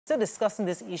Still discussing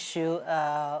this issue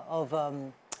of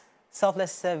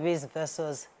selfless service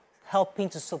versus helping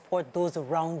to support those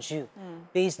around you,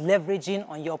 based leveraging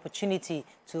on your opportunity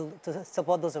to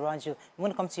support those around you. I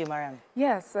want to come to you, Mariam.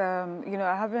 Yes, you know,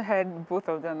 I haven't heard both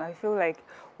of them. I feel like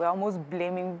we're almost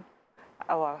blaming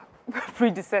our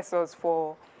predecessors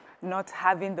for not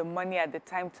having the money at the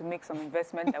time to make some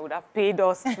investment that would have paid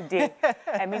us today.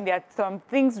 I mean, there are some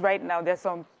things right now, there's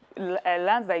some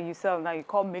lands that you sell now, you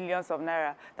call millions of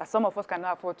naira, that some of us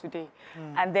cannot afford today.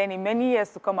 And then in many years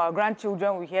to come, our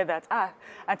grandchildren will hear that,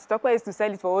 Auntie Tokpa used to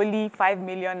sell it for only 5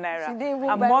 million naira.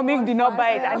 And mommy did not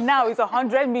buy it, and now it's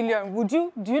 100 million.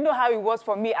 Do you know how it was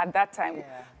for me at that time?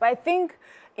 Yeah. But I think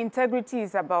integrity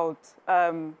is about,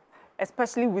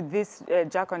 especially with this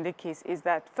Jakande case, is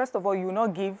that, first of all, you will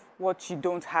not give what you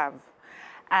don't have.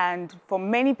 And for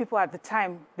many people at the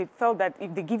time, they felt that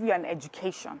if they give you an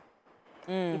education,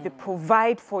 if they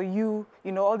provide for you,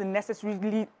 you know, all the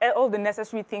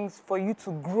necessary things for you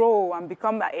to grow and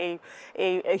become a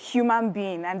human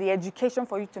being, and the education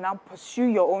for you to now pursue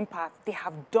your own path, they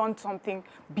have done something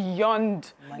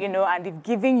beyond, you know, and they've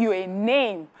given you a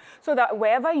name so that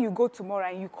wherever you go tomorrow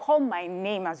and you call my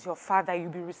name as your father,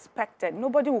 you'll be respected.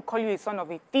 Nobody will call you a son of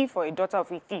a thief or a daughter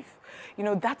of a thief. You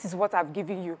know, that is what I've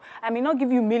given you. I may not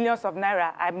give you millions of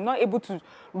naira. I'm not able to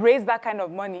raise that kind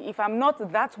of money. If I'm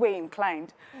not that way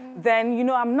inclined, then, you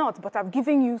know, I'm not, but I've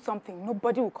given you something.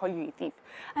 Nobody will call you a thief.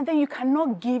 And then you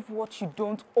cannot give what you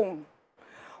don't own.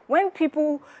 When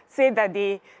people say that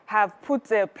they have put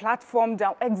a platform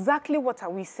down, exactly what are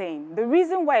we saying? The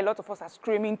reason why a lot of us are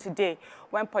screaming today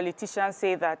when politicians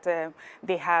say that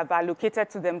they have allocated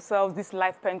to themselves this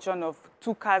life pension of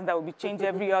 2 cars that will be changed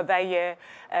every other year,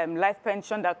 life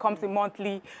pension that comes in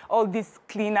monthly, all these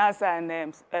cleaners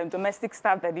and domestic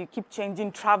staff that they keep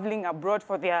changing, traveling abroad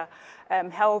for their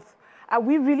health. Are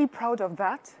we really proud of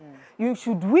that?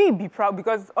 Should we be proud?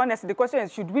 Because honestly, the question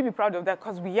is, should we be proud of that?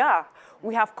 Because we are.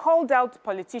 We have called out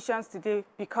politicians today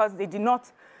because they did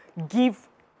not give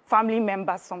family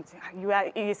members something. You are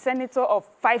a senator of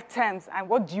 5 terms, and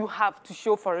what do you have to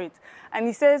show for it? And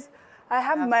he says, I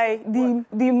have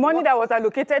the money that was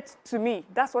allocated to me.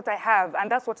 That's what I have,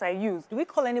 and that's what I use. Do we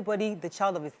call anybody the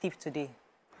child of a thief today?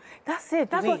 That's it.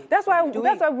 That's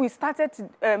why we started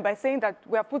by saying that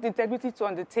we have put integrity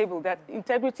on the table, that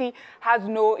integrity has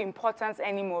no importance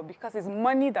anymore because it's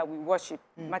money that we worship,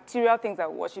 material things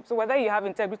that we worship. So whether you have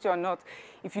integrity or not,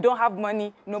 if you don't have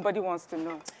money, nobody wants to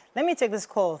know. Let me take this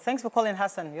call. Thanks for calling,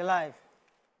 Hassan. You're live.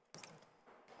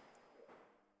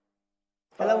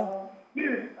 Hello?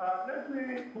 Yes, let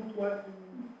me put one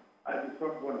thing at the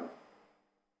front corner.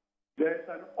 There's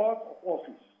an oath of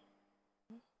office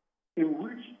in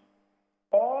which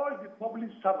all the public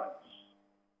servants,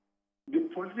 the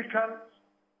political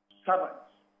servants,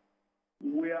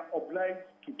 were obliged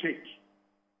to take.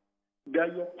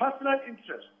 That your personal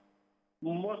interest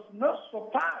must not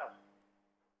surpass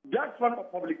that one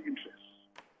of public interest.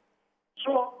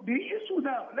 So the issue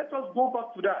now, let us go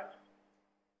back to that.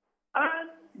 And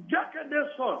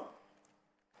Jakande's son,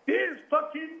 he is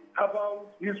talking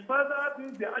about his father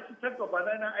being the architect of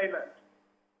Banana Island.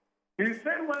 He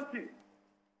said one thing,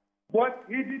 but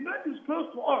he did not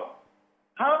disclose to us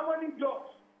how many jobs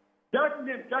that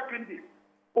name Jakande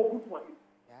opened for him.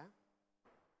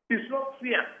 Yeah. It's not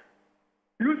clear.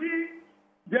 You see,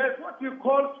 there's what we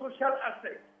call social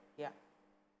assets. Yeah.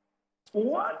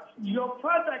 What your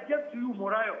father gave to you,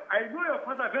 Morayo, I know your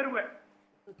father very well,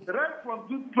 right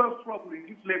from 12 trouble in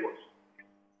this Lagos.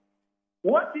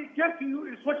 What he gave to you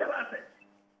is social assets.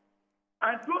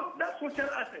 And that social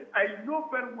asset, I know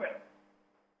very well.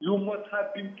 You must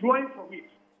have been drawing from it.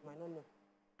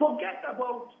 Forget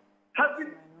about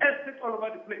having assets all over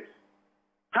the place,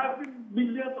 having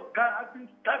millions of cars, having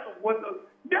stars of water.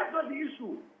 That's not the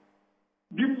issue.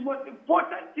 The most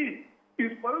important thing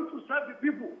is for you to serve the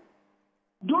people.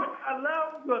 Don't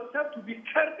allow yourself to be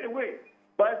carried away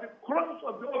by the crumbs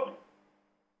of the office.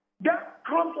 That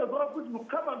crumbs of the office will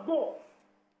come and go.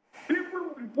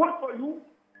 People will vote for you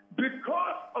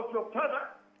because of your father.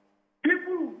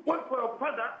 People will vote for your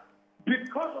father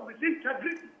because of his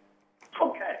integrity.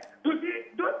 Okay. You see,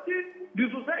 don't think the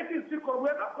society is still corrupt.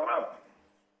 We're not corrupt.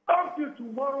 Up till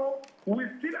tomorrow, we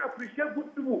still appreciate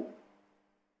good people.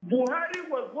 Buhari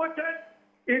was voted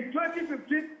in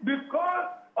 2015 because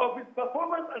of his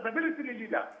performance as a military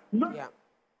leader. No. Yeah.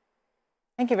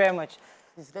 Thank you very much.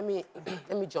 Please, let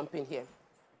me jump in here.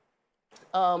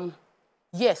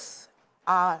 Yes,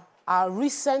 our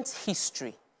recent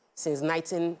history since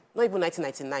not even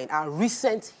 1999, our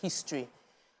recent history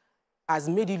has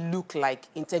made it look like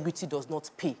integrity does not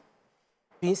pay.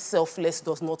 Being selfless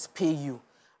does not pay you.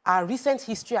 Our recent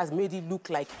history has made it look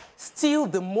like steal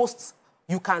the most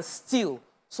you can steal.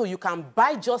 So you can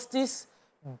buy justice,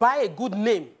 buy a good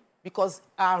name, because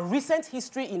our recent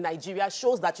history in Nigeria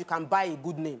shows that you can buy a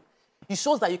good name. It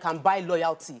shows that you can buy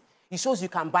loyalty. It shows you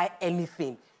can buy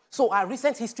anything. So our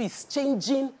recent history is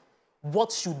changing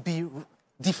what should be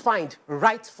defined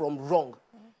right from wrong.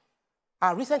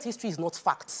 Our recent history is not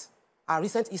facts. Our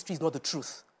recent history is not the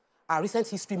truth. Our recent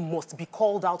history must be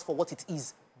called out for what it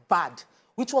is, bad.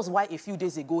 Which was why a few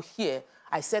days ago here,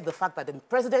 I said the fact that the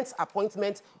president's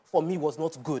appointment for me was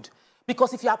not good.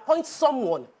 Because if you appoint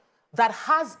someone that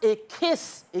has a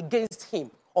case against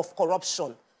him of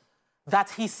corruption, that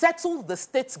he settled the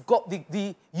states,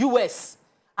 the US,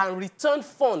 and returned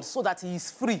funds so that he is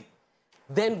free,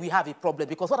 then we have a problem.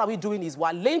 Because what are we doing is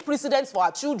we're laying precedents for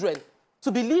our children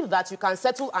to believe that you can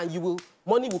settle and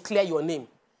money will clear your name.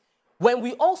 When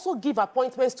we also give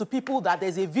appointments to people that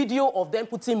there's a video of them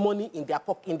putting money in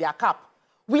their cap,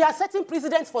 we are setting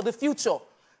precedents for the future.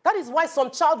 That is why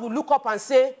some child will look up and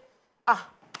say,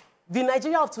 the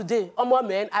Nigeria of today,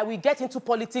 man, I will get into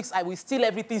politics, I will steal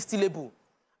everything stealable.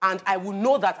 And I will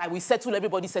know that I will settle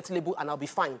everybody settleable and I'll be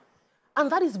fine.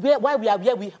 And that is why we are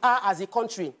where we are as a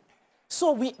country.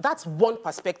 So that's one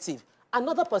perspective.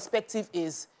 Another perspective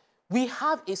is we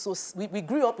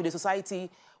grew up in a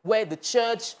society where the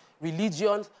church,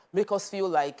 religion make us feel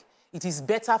like it is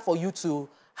better for you to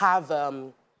have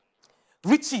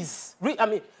riches. I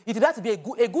mean, it has to be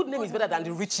a good name is better than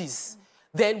the riches.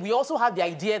 Then we also have the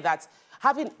idea that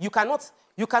you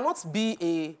cannot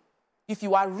be if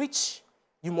you are rich,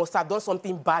 you must have done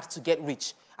something bad to get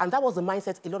rich. And that was the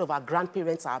mindset a lot of our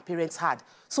grandparents, our parents had.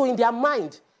 So in their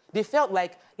mind, they felt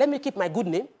like, let me keep my good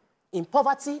name. In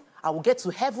poverty, I will get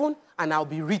to heaven and I'll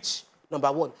be rich.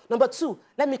 Number one. Number two,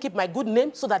 let me keep my good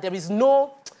name so that there is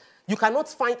you cannot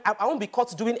find, I won't be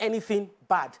caught doing anything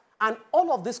bad. And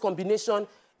all of this combination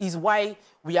is why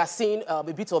we are seeing a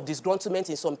bit of disgruntlement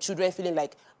in some children feeling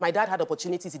like, my dad had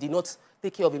opportunities, he did not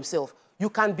take care of himself. You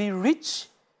can be rich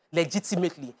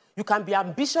legitimately. You can be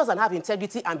ambitious and have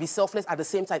integrity and be selfless at the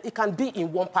same time. It can be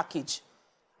in one package.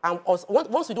 And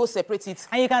once we don't separate it...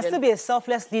 And you can still be a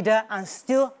selfless leader and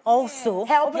still also...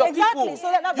 help your exactly. people. So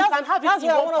you can have it in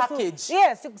one package.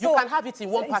 Yes. So, you can have it in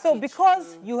one package. So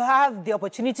because you have the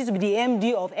opportunity to be the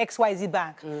MD of XYZ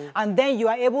Bank, and then you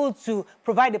are able to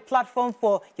provide a platform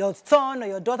for your son or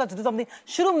your daughter to do something,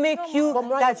 shouldn't make you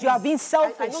that you are being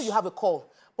selfish. I know you have a call.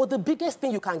 But the biggest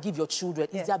thing you can give your children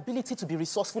is the ability to be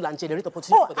resourceful and generate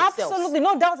opportunities for themselves. Absolutely,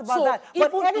 no doubt about that.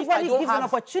 But everybody gives an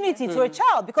opportunity to a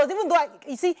child, because even though,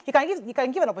 you see, you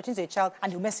can give an opportunity to a child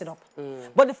and you mess it up.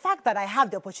 But the fact that I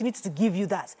have the opportunity to give you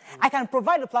that, I can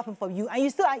provide a platform for you, and you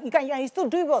still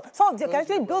do it well. So you can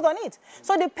actually build on it.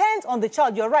 So it depends on the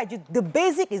child. You're right. The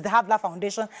basic is to have that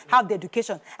foundation, have the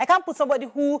education. I can't put somebody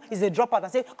who is a dropout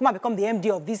and say, come and become the MD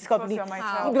of this company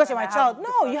because you're my child.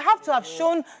 No, you have to have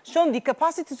shown the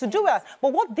capacity to do it.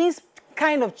 But what these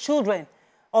kind of children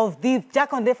of the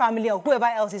Jakande family or whoever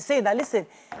else is saying that, listen,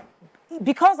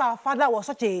 because our father was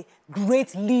such a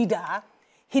great leader,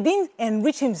 he didn't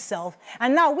enrich himself,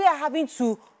 and now we are having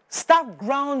to start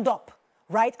ground up,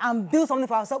 right, and build something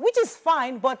for ourselves, which is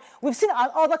fine, but we've seen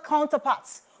our other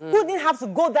counterparts who didn't have to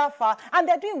go that far, and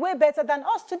they're doing way better than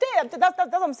us today. That's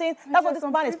what I'm saying. That's what this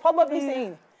man is probably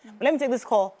saying. But let me take this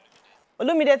call.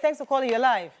 Olumide, thanks for calling. You're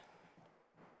live.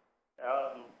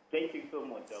 Thank you so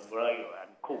much, Brian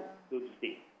and Co, so to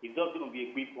say. It's not going to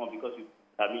be a quick one because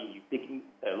you've taken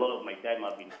a lot of my time.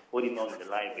 I've been holding on the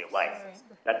line for a while.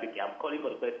 That's okay. I'm calling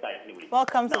for the first time anyway.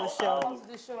 Welcome to the show. Welcome to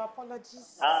the show.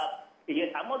 Apologies.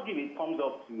 Yes, I must give a thumbs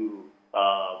up to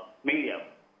Miriam.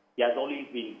 She has always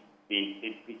been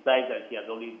precise, and she has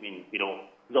always been, she's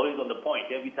always on the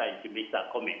point every time she makes her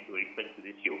comment with respect to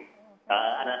this show.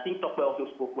 And I think Tokwe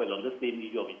also spoke well on the same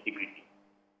issue of integrity.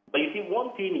 But you see,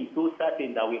 one thing is so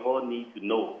certain that we all need to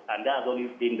know, and that has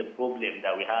always been the problem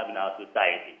that we have in our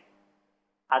society.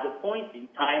 At a point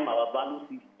in time, our value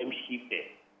system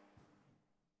shifted.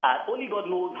 And only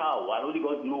God knows how, and only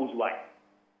God knows why.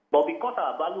 But because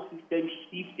our value system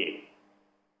shifted,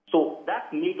 so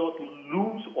that made us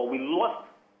lose, or we lost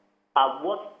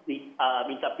what the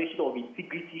interpretation of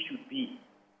integrity should be.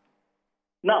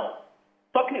 Now,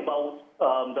 talking about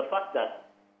the fact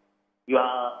that you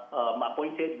are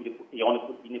appointed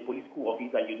in a police school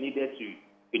office and you needed to,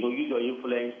 use your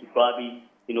influence to probably,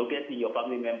 get in your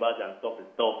family members and stuff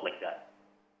like that.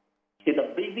 See,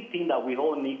 the basic thing that we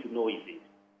all need to know is this.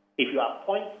 If you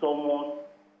appoint someone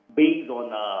based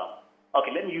on,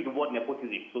 okay, let me use the word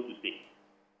nepotism, so to say.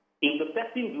 If the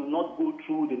person do not go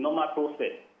through the normal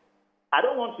process, I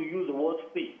don't want to use the word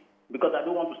fake because I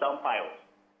don't want to sound pious.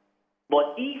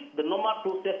 But if the normal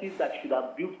processes that should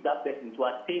have built that person to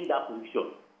attain that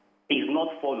position is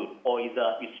not followed or is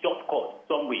shortcut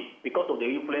some way because of the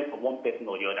influence of one person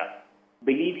or the other,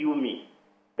 believe you me,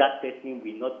 that person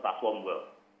will not perform well.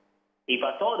 If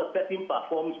at all the person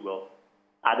performs well,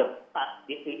 at a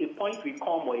point will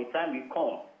come or a time will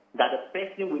come that the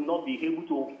person will not be able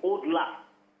to hold last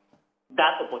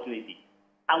that opportunity.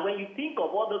 And when you think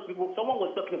of all those people, someone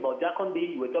was talking about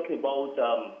Jakande, you were talking about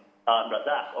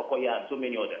Razak, Okoya, and so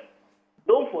many others.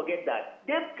 Don't forget that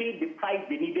they paid the price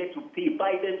they needed to pay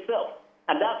by themselves.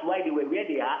 And that's why they were where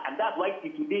they are, and that's why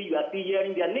today you are still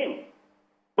hearing their name.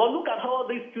 But look at all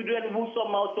these children who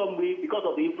somehow, some way, because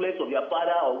of the influence of their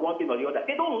father or one thing or the other,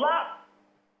 they don't laugh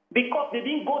because they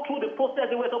didn't go through the process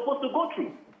they were supposed to go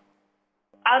through.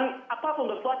 And apart from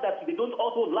the fact that they don't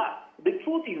also laugh, the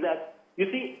truth is that,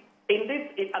 you see,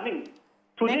 today,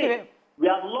 we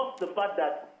have lost the fact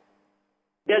that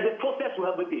there's a process to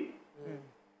everything.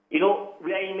 You know,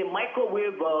 we are in a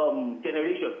microwave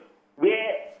generation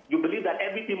where you believe that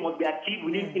everything must be achieved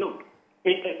within,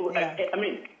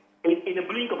 in a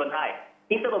blink of an eye.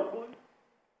 Instead of going.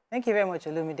 Thank you very much,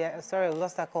 Olumide. Sorry, I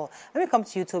lost that call. Let me come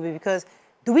to you, Toby, because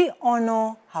do we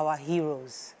honor our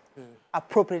heroes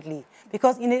appropriately?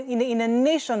 Because in a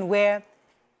nation where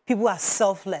people are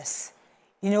selfless,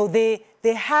 you know, they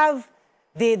have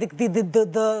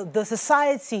the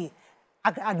society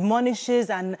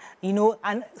admonishes and, you know,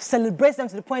 and celebrates them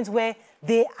to the point where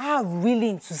they are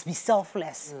willing to be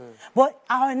selfless. But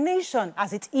our nation,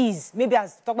 as it is, maybe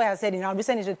as Tokwe has said in our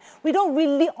recent nation, we don't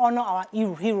really honor our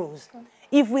heroes.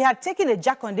 If we had taken a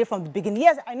Jakande from the beginning,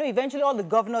 yes, I know eventually all the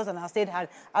governors in our state had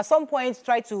at some point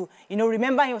tried to, you know,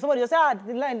 remember him. Somebody just said,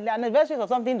 the anniversary or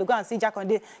something, to go and see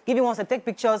Jakande, give him once and take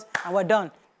pictures, and we're done.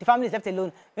 The family is left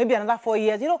alone. Maybe another 4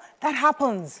 years. You know, that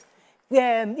happens.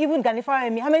 Even Ganifa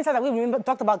Emi, how many times have we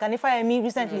talked about Ganifa Emi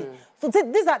recently? So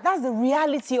that's the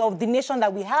reality of the nation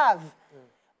that we have.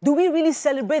 Do we really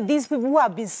celebrate these people who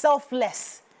have been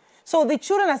selfless? So the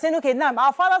children are saying, okay, now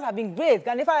our fathers have been great.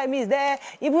 Ganifa Emi is there,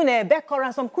 even Bekor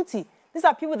and some Kuti. These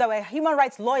are people that were human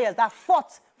rights lawyers that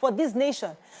fought for this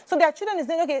nation. So their children is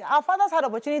saying, okay, our fathers had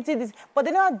opportunities, but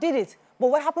they never did it. But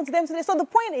what happened to them today? So the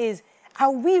point is,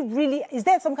 is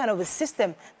there some kind of a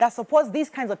system that supports these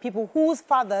kinds of people whose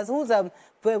fathers, who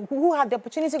had the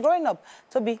opportunity growing up?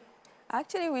 Toby? I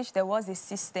actually wish there was a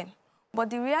system. But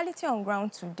the reality on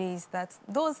ground today is that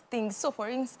those things, so for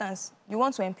instance, you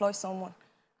want to employ someone,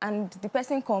 and the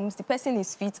person comes, the person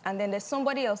is fit, and then there's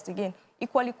somebody else again,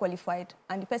 equally qualified,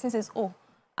 and the person says, oh,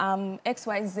 I'm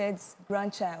XYZ's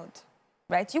grandchild,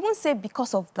 right? You won't say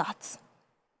because of that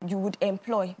you would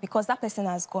employ, because that person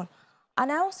has gone. And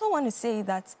I also want to say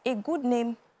that a good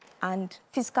name and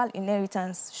fiscal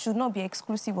inheritance should not be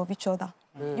exclusive of each other.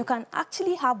 You can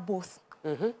actually have both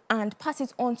and pass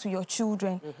it on to your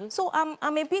children. So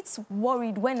I'm a bit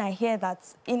worried when I hear that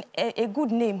in a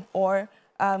good name or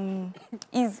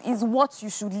is what you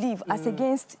should leave as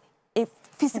against a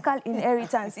physical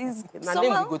inheritance. Is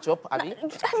somehow, I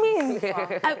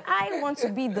want to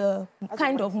be the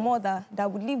kind of mother that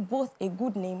would leave both a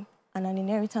good name and an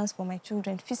inheritance for my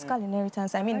children, fiscal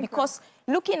inheritance. I mean, because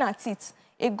looking at it,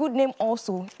 a good name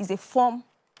also is a form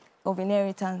of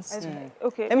inheritance.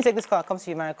 Okay. Let me take this call. Come to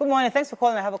you, Mara. Good morning. Thanks for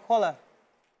calling. I have a caller.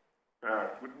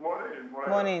 Good morning.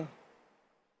 Morning.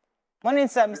 Morning,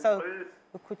 sir, Mr.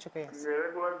 Ukuchuku. Yes.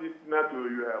 Regular listener to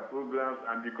your programs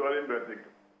and the calling, but I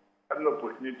had an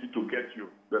opportunity to get you.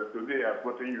 But today I've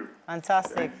gotten you.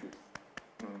 Fantastic.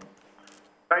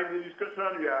 Like the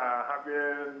discussion we are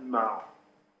having now,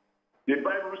 the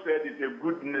Bible said it's a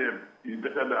good name is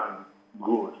better than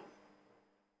gold.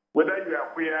 Whether you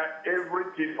acquire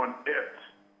everything on earth,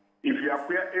 if you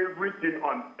acquire everything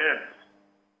on earth,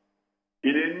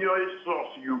 in any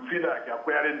source you feel like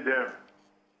acquiring them,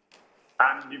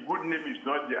 and the good name is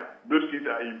not there, those things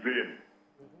are in vain.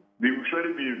 They will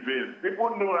surely be in vain.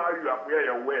 People know how you acquire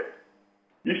your wealth.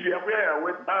 If you acquire your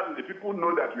wealth badly, people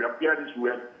know that you acquire this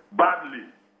wealth badly.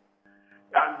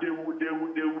 And it will be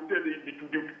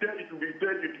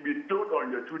told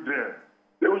on your children.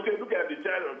 They will say, look at the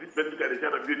child of this person, look at the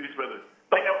child of this person.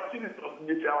 Like our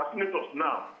senators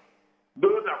now,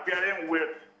 those acquiring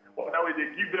wealth, or that way they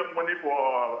give them money for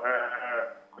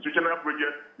constitutional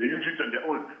projects, they use it on their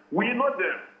own. We know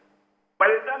them.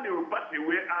 By the time they will pass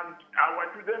away, and our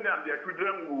children and their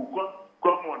children will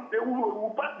come on, they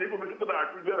will pass the information to our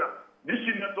children. This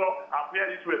senator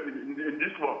acquired this wealth in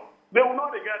this form. They will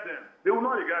not regard them. They will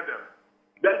not regard them.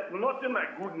 There's nothing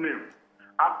like good name.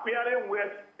 Acquiring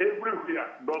wealth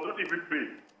everywhere does not even pay.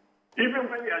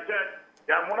 Even when you are child,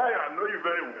 your mother, I know you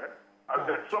very well.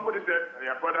 As somebody said,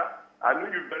 your father, I know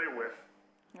you very well.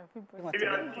 If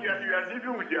you are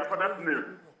living with your father's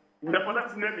name, the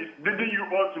father's name is leading you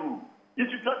all through. It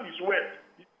is not his word.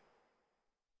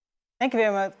 Thank you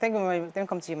very much. Thank you very much. Then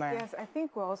come to you, Mariam. Yes, I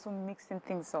think we're also mixing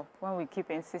things up when we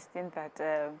keep insisting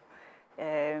that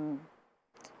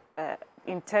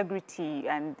integrity,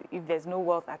 and if there's no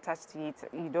wealth attached to it,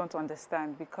 you don't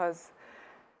understand. Because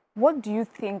what do you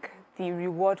think the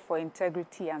reward for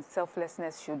integrity and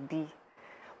selflessness should be?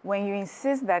 When you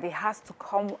insist that it has to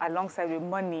come alongside with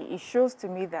money, it shows to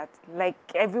me that, like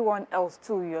everyone else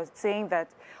too, you're saying that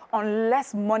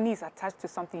unless money is attached to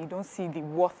something, you don't see the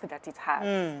worth that it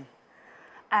has.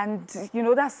 And, you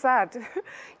know, that's sad.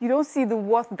 You don't see the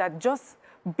worth that just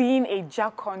being a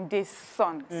Jakande's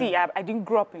son. See, I didn't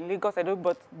grow up in Lagos,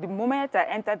 but the moment I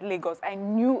entered Lagos, I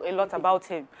knew a lot about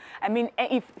him. I mean,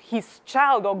 if his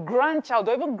child or grandchild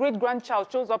or even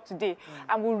great-grandchild shows up today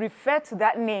and will refer to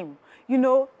that name, you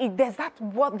know, there's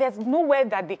nowhere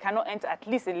that they cannot enter, at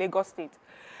least in Lagos State.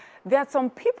 There are some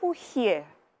people here,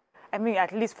 I mean,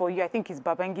 at least for you, I think it's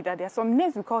Babangida. There are some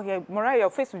names we call here, Mariah, your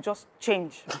face will just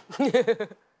change.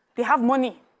 They have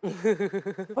money,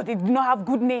 but they do not have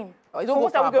good name. Oh, you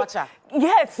don't so go for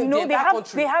yes, you know, they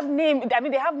have name. I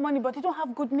mean, they have money, but they don't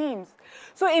have good names.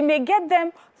 So it may get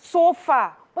them so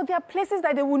far, but there are places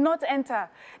that they will not enter.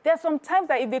 There are some times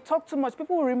that if they talk too much,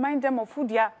 people will remind them of who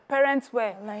their parents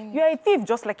were. You're a thief,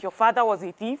 just like your father was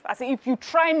a thief. I say, if you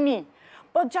try me.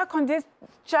 But Jakande's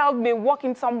child may walk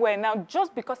in somewhere now,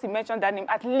 just because he mentioned that name,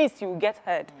 at least you will get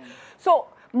heard. So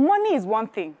money is one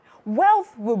thing.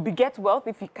 Wealth will beget wealth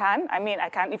if you can. I mean,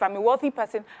 if I'm a wealthy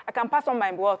person, I can pass on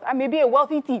my wealth. I may be a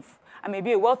wealthy thief. I may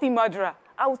be a wealthy murderer.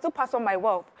 I will still pass on my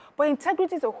wealth. But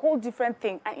integrity is a whole different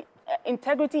thing. And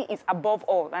integrity is above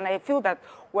all. And I feel that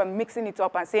we're mixing it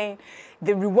up and saying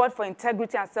the reward for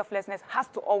integrity and selflessness has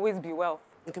to always be wealth.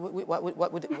 Okay, we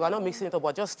are not mixing it up,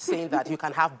 we're just saying that you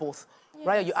can have both. Yes.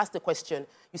 Raya, you asked the question.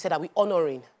 You said, are we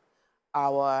honoring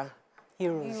our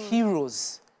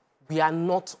heroes? We are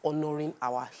not honoring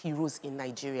our heroes in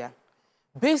Nigeria.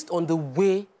 Based on the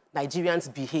way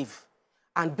Nigerians behave,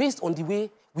 and based on the way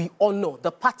we honor,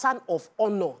 the pattern of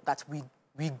honor that we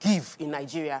give in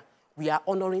Nigeria, we are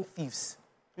honoring thieves.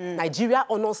 Nigeria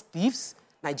honors thieves.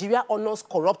 Nigeria honors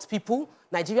corrupt people.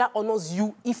 Nigeria honors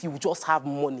you if you just have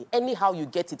money. Anyhow you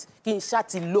get it. In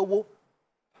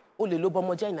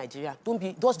Nigeria.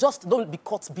 Don't be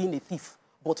caught being a thief.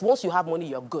 But once you have money,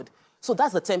 you're good. So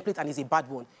that's the template, and it's a bad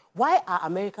one. Why are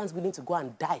Americans willing to go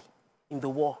and die in the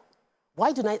war?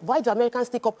 Why do Americans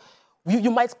take up? You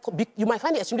might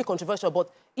find it extremely controversial, but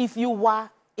if you were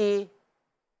a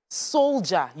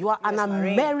soldier, you are an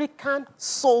American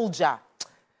soldier.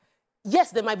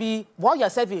 Yes, there might be, while you're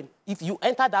serving, if you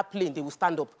enter that plane, they will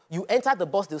stand up. You enter the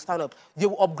bus, they will stand up. They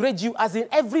will upgrade you, as in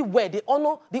everywhere. The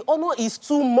honor is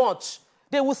too much.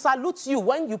 They will salute you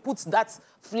when you put that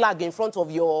flag in front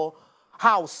of your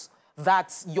house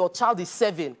that your child is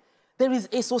serving. There is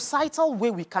a societal way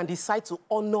we can decide to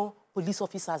honor police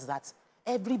officers that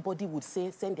everybody would say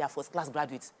send their first-class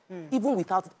graduates. Even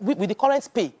without, with the current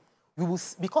pay, we will,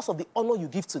 because of the honor you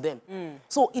give to them.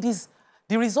 So it is,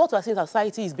 the result of our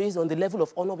society is based on the level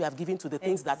of honor we have given to the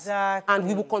things that, and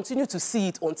we will continue to see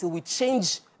it until we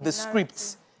change the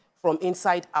scripts from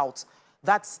inside out.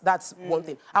 That's one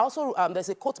thing. I also, there's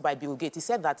a quote by Bill Gates. He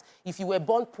said that if you were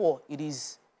born poor,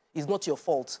 it's not your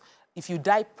fault. If you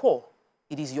die poor,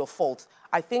 it is your fault.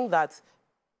 I think that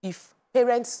if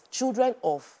parents, children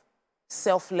of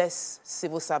selfless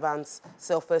civil servants,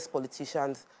 selfless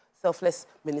politicians, selfless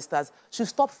ministers, should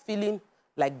stop feeling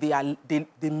like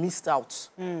they missed out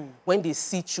when they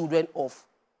see children of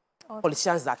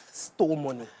politicians that stole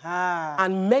money.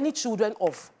 And many children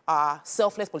of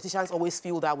selfless politicians always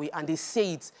feel that way, and they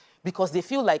say it because they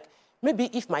feel like, maybe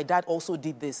if my dad also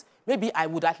did this, maybe I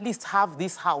would at least have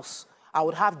this house, I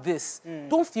would have this.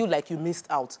 Don't feel like you missed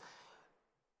out.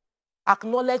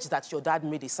 Acknowledge that your dad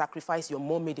made a sacrifice, your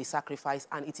mom made a sacrifice,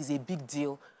 and it is a big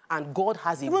deal. And God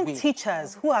has a way. Even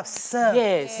teachers who have served.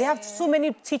 Yes. They have so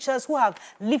many teachers who have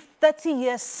lived 30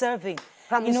 years serving.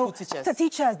 Primary school teachers. The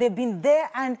teachers, they've been there,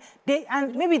 and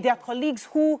maybe their colleagues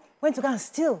who went to go and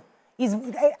steal.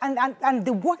 And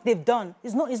the work they've done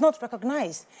is not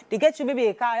recognized. They get you maybe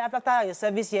a car after your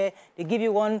service here, they give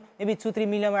you one, maybe 2-3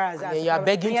 million as you are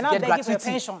begging to get gratuity. For your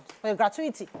pension, for your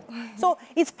gratuity. So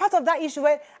it's part of that issue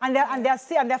where, and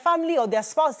their family or their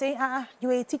spouse saying, you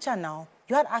were a teacher now.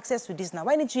 You had access to this now.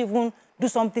 Why didn't you even do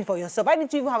something for yourself? Why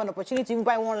didn't you even have an opportunity to even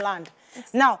buy one land?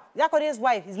 Now, Jakande's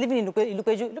wife is living in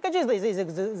Ikeja.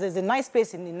 Ikeja is a nice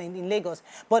place in Lagos.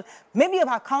 But maybe of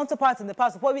her counterparts in the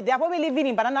past, they are probably living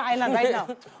in Banana Island right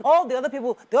now. All the other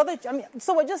people,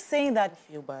 so we're just saying that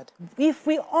feel bad. If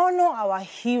we honor our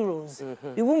heroes,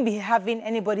 we won't be having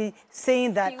anybody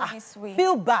saying that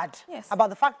feel bad about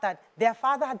the fact that their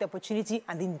father had the opportunity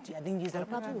and didn't use that.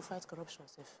 How do you fight corruption,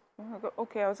 Steph?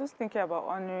 Okay, I was just thinking about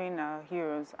honoring our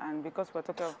heroes, and because we're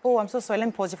talking about... Oh, I'm so sorry. Let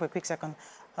me pause you for a quick second.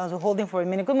 I was holding for a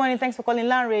minute. Good morning. Thanks for calling.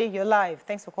 Lanre, you're live.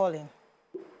 Thanks for calling.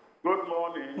 Good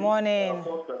morning. Morning.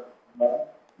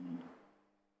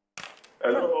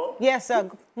 Hello? Yes, sir.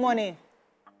 Good morning.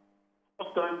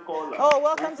 First-time caller. Oh,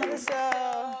 welcome to the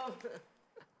show.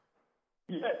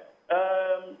 Yes.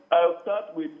 I'll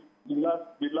start with the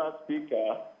last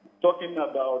speaker talking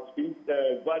about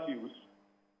values.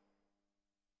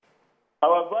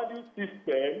 Our value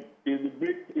system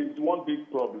is one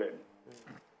big problem.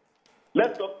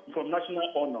 Let's talk from national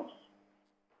honors.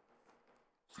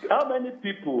 How many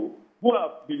people who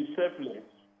have been selfless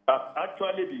have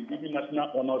actually been given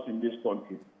national honors in this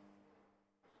country?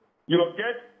 You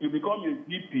become a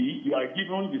VP, you are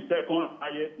given the second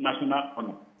highest national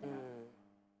honor.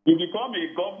 You become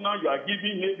a governor, you are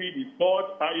given maybe the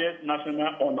third highest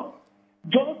national honor.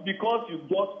 Just because you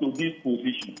got to this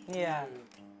position. Yeah.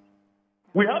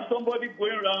 We have somebody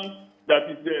going around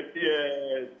that is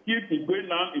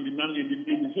going around in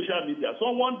the social media.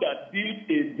 Someone that built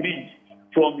a bridge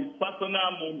from his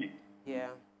personal money.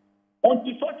 Yeah.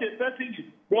 Until such a person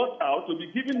is brought out to be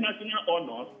given national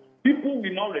honors, people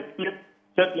will not respect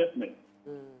selflessness.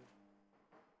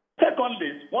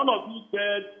 Secondly, one of you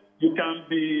said you can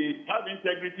have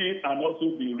integrity and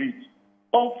also be rich.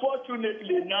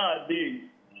 Unfortunately, nowadays,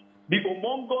 the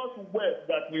humongous wealth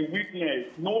that we witness,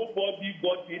 nobody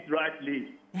got it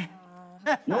rightly.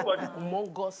 Nobody.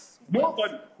 Humongous.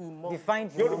 Nobody.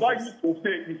 Defined. Yoruba used to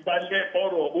say, Isale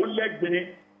Oro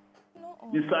Olegbe.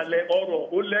 Isale Oro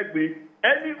Olegbe.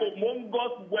 Any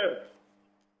humongous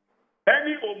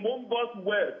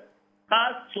wealth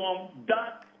has some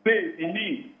dark space in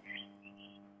it.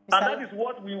 And that is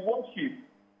what we worship.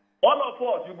 All of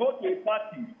us, you go to a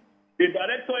party, a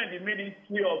director in the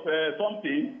ministry of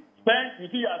something,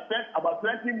 you have spent about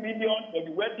 20 million for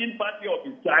the wedding party of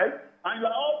his child, and you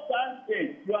are all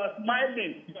dancing, you are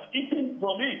smiling, you are eating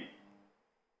from it.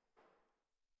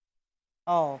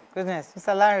 Oh, goodness.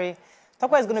 Mr. Larry,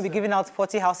 Tokwa is going to be giving out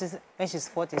 40 houses when she's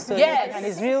 40. So yes. And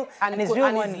it's real, and it's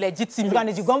real money. It's legitimate. And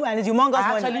it's humongous money.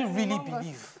 I actually really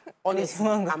believe, honestly,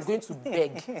 I'm going to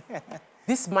beg.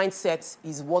 This mindset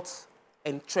is what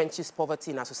entrenches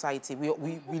poverty in our society.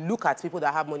 We look at people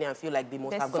that have money and feel like they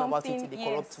must have gone about it in the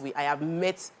corrupt way. I have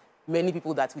met many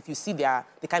people that if you see the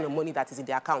kind of money that is in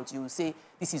their account, you will say,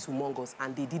 this is humongous,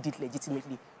 and they did it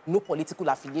legitimately. No political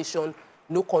affiliation,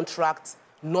 no contract,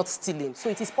 not stealing. So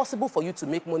it is possible for you to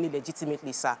make money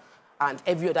legitimately, sir, and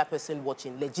every other person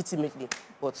watching legitimately.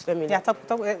 But let me... Yeah,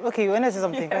 okay, you want to say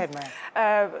something? Go ahead,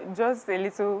 man. Just a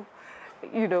little,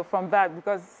 from that,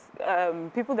 because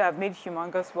people that have made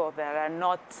humongous wealth that are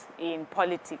not in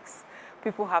politics,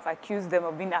 people have accused them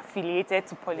of being affiliated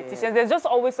to politicians. Yeah. There's just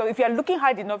always, so if you're looking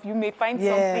hard enough, you may find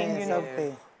something,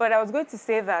 something. But I was going to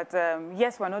say that,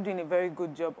 yes, we're not doing a very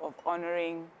good job of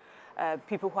honoring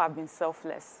people who have been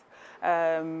selfless.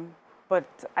 But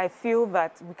I feel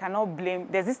that we cannot blame,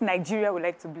 there's this Nigeria we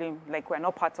like to blame, like we're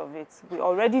not part of it. We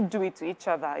already do it to each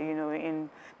other, in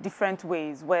different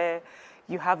ways, where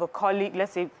you have a colleague,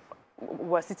 let's say,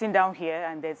 we're sitting down here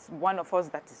and there's one of us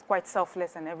that is quite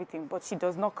selfless and everything, but she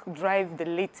does not drive the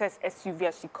latest SUV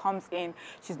as she comes in.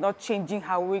 She's not changing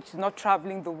her weight. She's not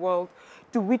traveling the world.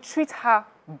 Do we treat her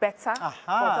better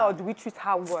or do we treat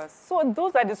her worse? So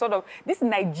those are the sort of, this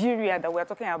Nigeria that we're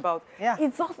talking about,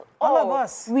 it's all of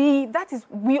us. We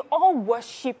all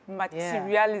worship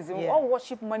materialism, we all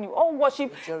worship money, we all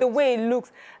worship the way it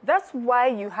looks. That's why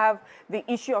you have the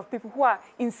issue of people who are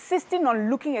insisting on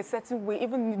looking a certain way,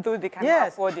 even though they cannot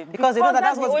afford it. Because they know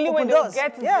that's the only way does. They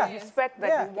get the respect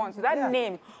that they want, so that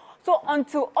name. So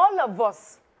until all of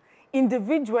us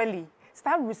individually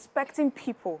start respecting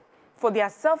people for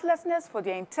their selflessness, for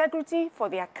their integrity, for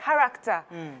their character,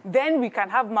 then we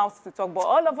can have mouths to talk. But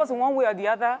all of us in one way or the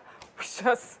other, we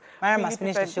just... Mariam must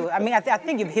finish the show. I mean, I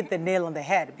think you've hit the nail on the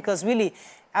head, because really,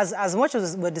 as much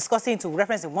as we're discussing to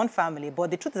reference in one family,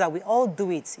 but the truth is that we all do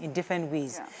it in different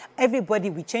ways. Yeah. Everybody,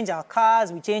 we change our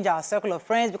cars, we change our circle of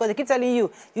friends, because they keep telling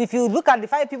you, if you look at the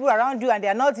 5 people around you and they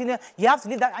are not, you have to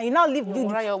live that, and you now live...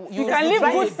 You can live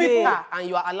good people, and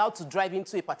you are allowed to drive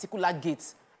into a particular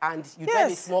gate. and you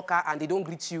drive a small car and they don't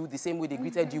greet you the same way they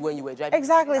greeted you when you were driving.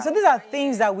 Exactly. So these are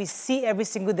things that we see every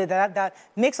single day that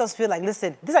makes us feel like,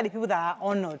 listen, these are the people that are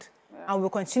honored. And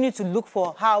we'll continue to look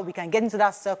for how we can get into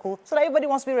that circle so that everybody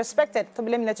wants to be respected.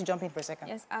 Toby, let me let you jump in for a second.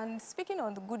 Yes, and speaking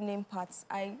on the good name parts,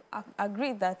 I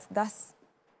agree that that's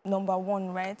number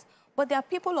one, right? But there are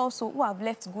people also who have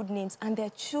left good names and their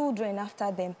children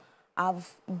after them have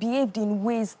behaved in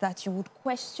ways that you would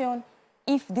question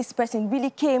if this person really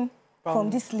came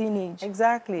from this lineage.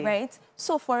 Exactly. Right?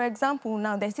 So, for example,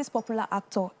 now there's this popular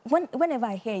actor. Whenever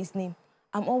I hear his name,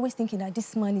 I'm always thinking that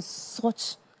this man is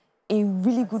such a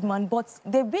really good man, but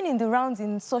they've been in the rounds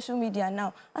in social media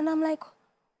now, and I'm like,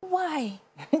 why?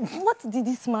 What did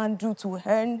this man do to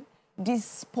earn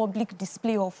this public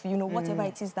display of, you know, whatever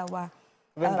it is that we're...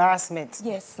 embarrassment.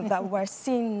 Yes, that we're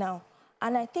seeing now.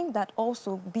 And I think that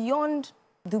also, beyond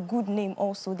the good name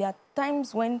also, there are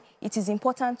times when it is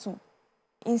important to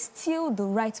instill the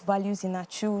right values in our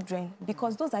children,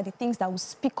 because those are the things that will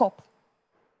speak up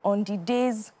on the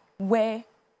days where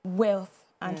wealth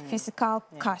and physical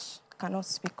cash cannot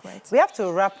speak, right? We have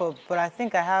to wrap up, but I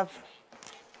think I have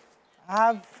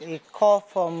a call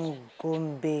from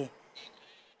Gombe.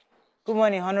 Good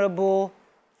morning, Honorable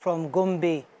from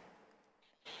Gombe.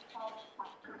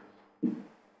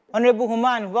 Honorable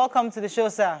Human, welcome to the show,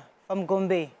 sir, from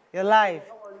Gombe. You're live.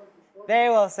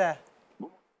 Very well, sir.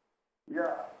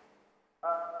 Yeah.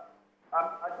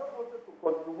 I just wanted to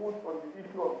contribute on the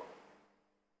issue of...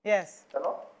 Yes.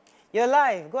 Hello? You're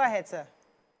live. Go ahead, sir.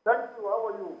 Thank you. How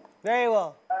are you? Very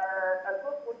well. I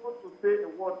just wanted to say a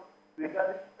word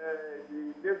regarding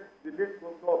the late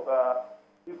governor of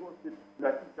Eze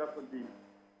Anaba.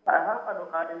 I have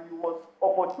and he was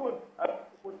opportune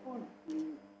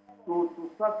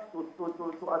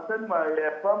to attend my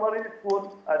primary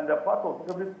school and part of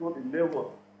secondary school in Lagos.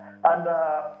 And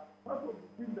part of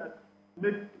the thing that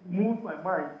moved my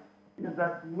mind is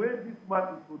that the way this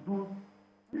man introduced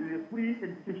a free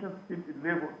education scheme in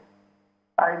Lagos.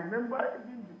 I remember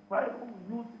even the time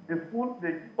we used the school,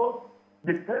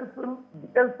 the pencil, the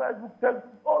exercise book,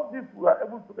 pencil, all this we were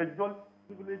able to enjoy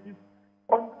privileges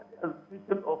under the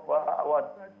administration of our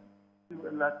Alhaji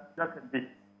Lateef Jakande.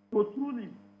 So truly,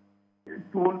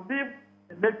 to leave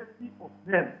a legacy of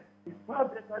them is far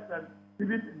better than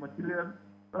giving a material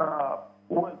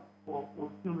wealth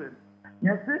for children.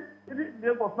 You see, in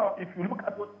Lagos now, if you look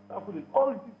at what is happening,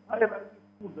 all these high-rising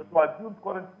schools that were built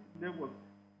currently in Lagos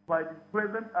by the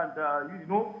present and,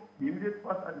 the immediate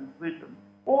past administration,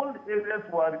 all the areas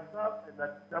were reserved and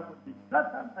that happened.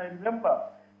 That time I remember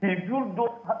he built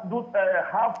those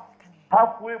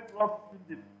halfway blocks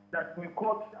that we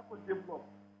call Sheraton blocks.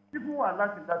 People were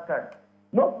laughing that time,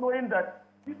 not knowing that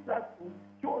this that will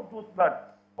secure those lands.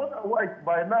 Otherwise,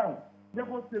 by now,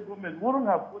 Lagos State government wouldn't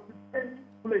have put any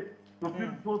place to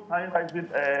build those high-rising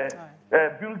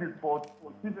buildings for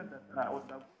children that are.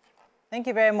 Thank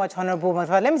you very much, Honorable.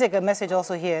 Let me take a message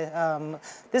also here.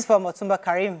 This is from Otumba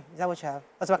Karim. Is that what you have?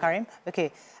 Otumba Karim?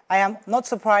 Okay. I am not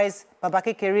surprised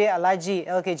Babake Kere Alhaji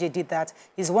Ikeja did that.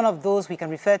 He's one of those we can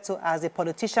refer to as a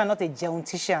politician, not a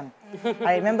geontician.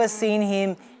 I remember seeing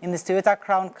him in the Toyota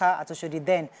Crown car at Oshodi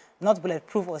then, not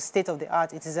bulletproof or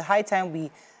state-of-the-art. It is a high time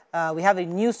we have a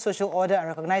new social order and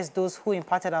recognize those who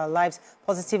impacted our lives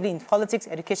positively in politics,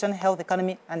 education, health,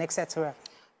 economy, and etc.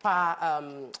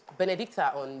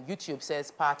 Benedicta on YouTube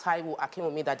says, Pa Taiwo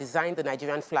Akinwumi that designed the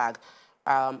Nigerian flag.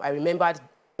 I remembered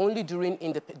only during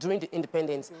the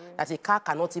independence that a car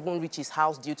cannot even reach his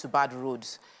house due to bad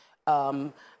roads.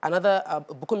 Another,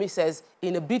 Bukumi says,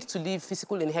 in a bid to leave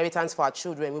physical inheritance for our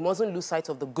children, we mustn't lose sight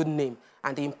of the good name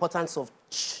and the importance of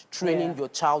training your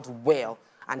child well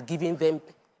and giving them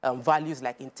values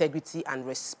like integrity and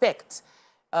respect.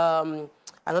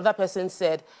 Another person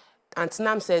said,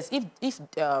 Antinam says, if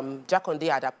Jakande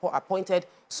had appointed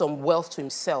some wealth to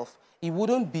himself, he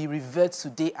wouldn't be revered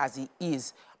today as he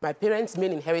is. My parents'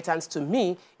 main inheritance to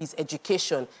me is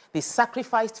education. They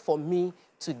sacrificed for me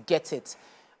to get it.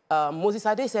 Moses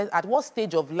Ade says, at what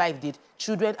stage of life did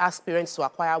children ask parents to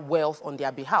acquire wealth on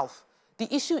their behalf? The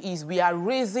issue is we are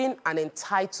raising an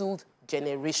entitled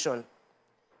generation.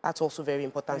 That's also very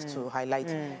important to highlight.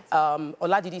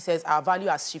 Oladidi says, our value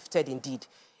has shifted indeed.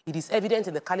 It is evident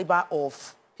in the caliber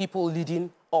of people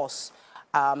leading us,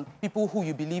 people who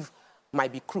you believe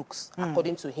might be crooks,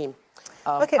 according to him.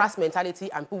 Class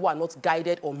mentality and people who are not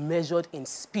guided or measured in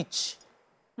speech.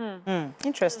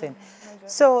 Interesting.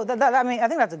 So, I mean, I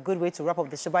think that's a good way to wrap up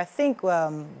the show. But I think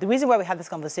the reason why we had this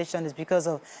conversation is because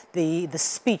of the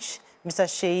speech Mr.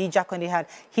 Seyi Jakande had.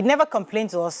 He never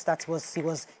complained to us that he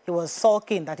was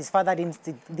sulking, that his father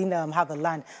didn't have a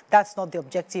land. That's not the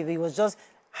objective. He was just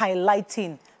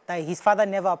highlighting that his father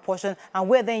never apportioned, and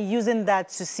we're then using that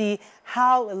to see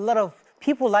how a lot of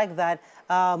people like that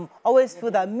always feel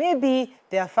that maybe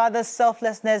their father's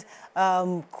selflessness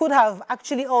could have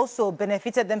actually also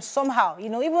benefited them somehow. You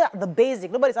know, even at the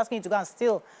basic, nobody's asking you to go and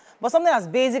steal. But something as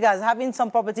basic as having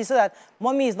some property so that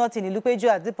mommy is not in Ikeja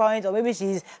at this point, or maybe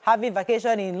she's having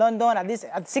vacation in London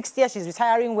at 60 years, she's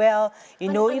retiring well,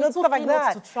 you know, stuff like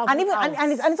that. And even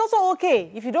and it's also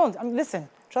okay if you don't. I mean, listen,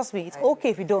 trust me, it's okay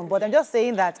if you don't. But I'm just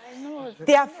saying that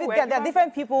there are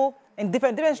different people in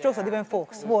different strokes for different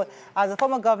folks. But as a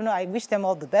former governor, I wish them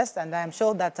all the best, and I'm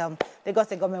sure that Lagos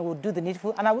State government will do the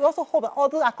needful. And I will also hope that all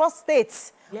those across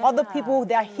states, other people,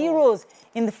 they are heroes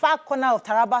in the far corner of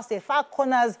Taraba State, far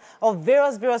corners of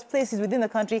various places within the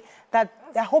country, that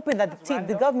they're hoping that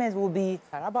the government will be...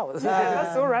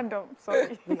 That's so random,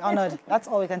 sorry. Be honored. That's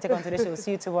all we can take on today's show.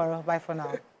 See you tomorrow. Bye for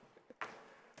now.